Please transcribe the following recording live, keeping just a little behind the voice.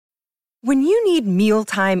When you need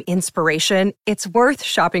mealtime inspiration, it's worth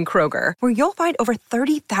shopping Kroger, where you'll find over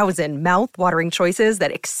 30,000 mouth-watering choices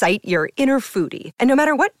that excite your inner foodie. And no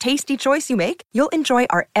matter what tasty choice you make, you'll enjoy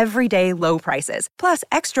our everyday low prices, plus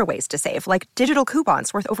extra ways to save, like digital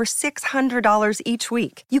coupons worth over $600 each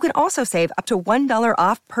week. You can also save up to $1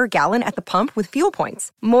 off per gallon at the pump with fuel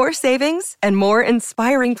points. More savings and more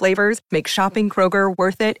inspiring flavors make shopping Kroger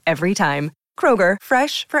worth it every time. Kroger,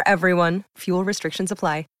 fresh for everyone. Fuel restrictions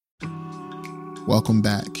apply. Welcome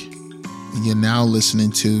back. And you're now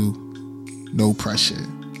listening to No Pressure.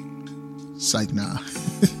 Psych, nah.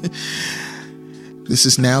 This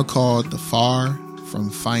is now called The Far From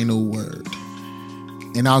Final Word.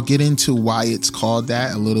 And I'll get into why it's called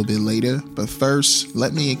that a little bit later. But first,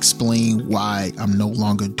 let me explain why I'm no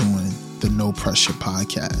longer doing the No Pressure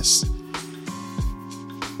podcast.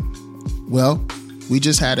 Well, we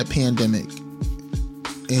just had a pandemic.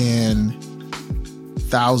 And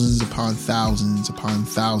thousands upon thousands upon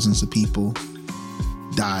thousands of people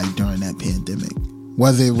died during that pandemic.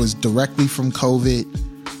 Whether it was directly from COVID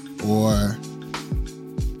or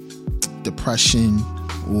depression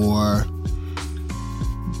or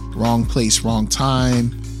wrong place, wrong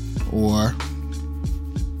time, or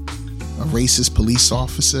a racist police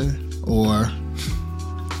officer, or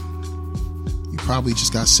you probably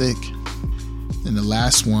just got sick. And the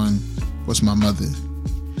last one was my mother.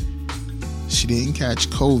 She didn't catch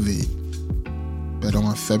COVID, but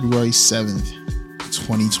on February 7th,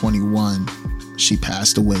 2021, she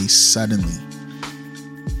passed away suddenly.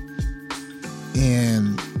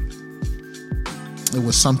 And it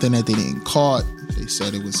was something that they didn't caught. They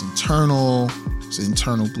said it was internal. It was an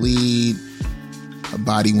internal bleed. Her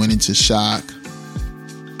body went into shock.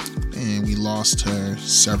 And we lost her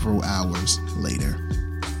several hours later.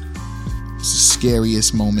 It's the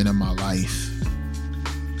scariest moment of my life.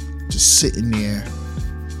 Just sitting there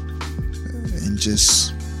and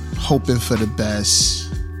just hoping for the best.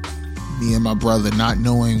 Me and my brother not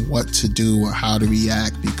knowing what to do or how to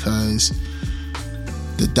react because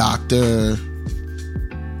the doctor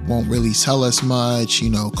won't really tell us much. You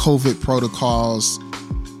know, COVID protocols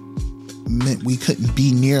meant we couldn't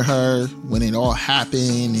be near her when it all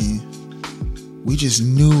happened, and we just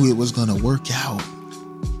knew it was gonna work out.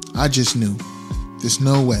 I just knew there's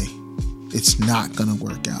no way it's not gonna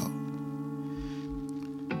work out.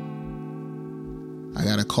 I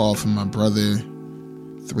got a call from my brother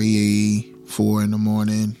 3, 4 in the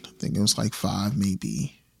morning. I think it was like 5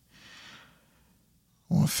 maybe.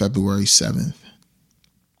 On February 7th.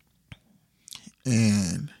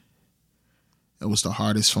 And it was the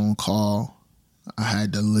hardest phone call I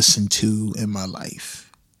had to listen to in my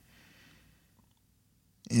life.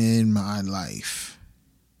 In my life.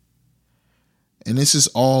 And this is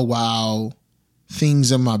all while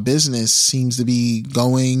things in my business seems to be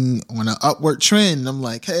going on an upward trend. I'm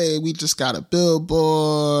like, hey, we just got a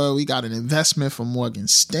billboard. We got an investment from Morgan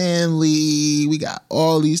Stanley. We got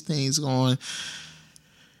all these things going.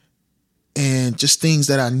 And just things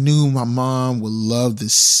that I knew my mom would love to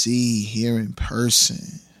see here in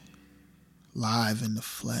person. Live in the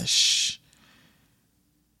flesh.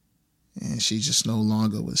 And she just no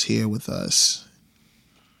longer was here with us.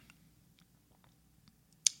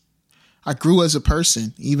 I grew as a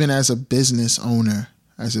person, even as a business owner,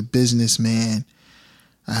 as a businessman.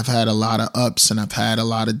 I've had a lot of ups and I've had a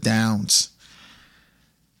lot of downs.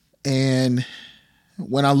 And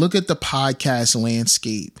when I look at the podcast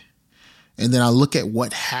landscape and then I look at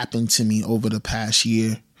what happened to me over the past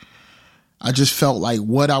year, I just felt like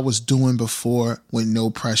what I was doing before with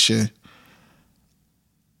No Pressure,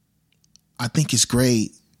 I think it's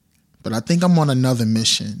great, but I think I'm on another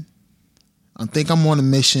mission. I think I'm on a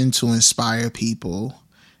mission to inspire people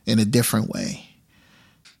in a different way.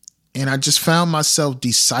 And I just found myself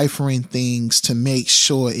deciphering things to make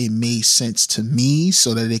sure it made sense to me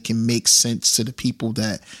so that it can make sense to the people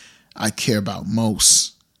that I care about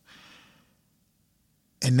most.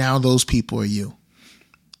 And now those people are you.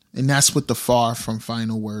 And that's what the Far From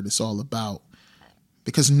Final Word is all about.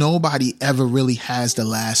 Because nobody ever really has the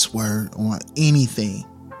last word on anything,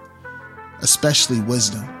 especially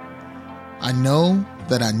wisdom. I know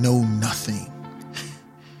that I know nothing.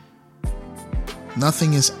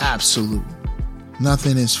 Nothing is absolute.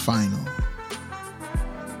 Nothing is final.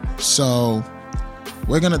 So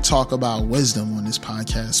we're going to talk about wisdom on this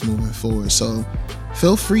podcast moving forward. So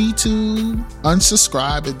feel free to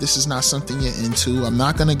unsubscribe if this is not something you're into. I'm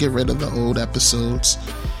not going to get rid of the old episodes,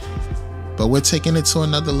 but we're taking it to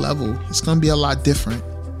another level. It's going to be a lot different.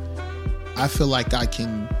 I feel like I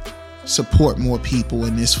can support more people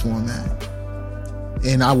in this format.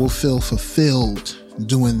 And I will feel fulfilled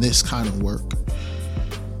doing this kind of work.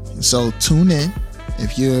 So tune in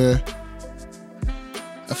if you're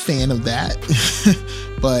a fan of that.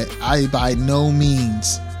 But I by no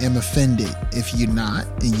means am offended if you're not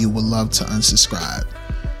and you would love to unsubscribe.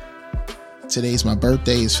 Today's my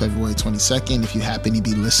birthday. It's February 22nd. If you happen to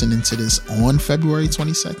be listening to this on February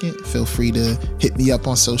 22nd, feel free to hit me up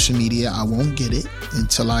on social media. I won't get it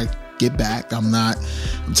until I get back. I'm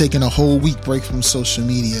taking a whole week break from social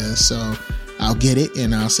media, so I'll get it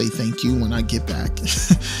and I'll say thank you when I get back.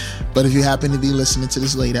 But if you happen to be listening to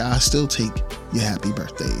this later, I'll still take your happy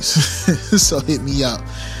birthdays. So hit me up.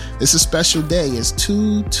 It's a special day. It's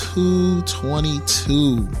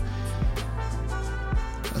 2/2/22.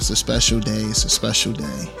 It's a special day. It's a special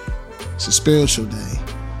day. It's a spiritual day.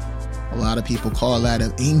 A lot of people call that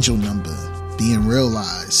an angel number being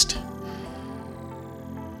realized.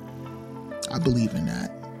 I believe in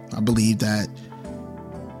that. I believe that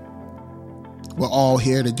we're all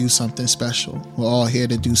here to do something special. We're all here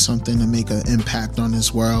to do something to make an impact on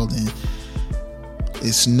this world. And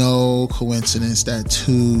it's no coincidence that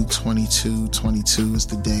 2/22/22 is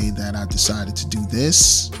the day that I decided to do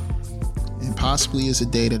this. And possibly is a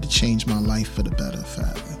day that'll change my life for the better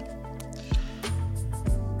forever.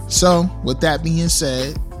 So, with that being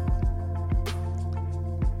said,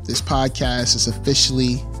 this podcast is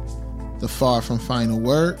officially the Far From Final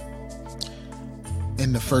Word.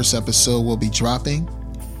 And the first episode will be dropping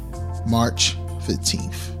March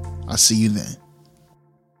 15th. I'll see you then.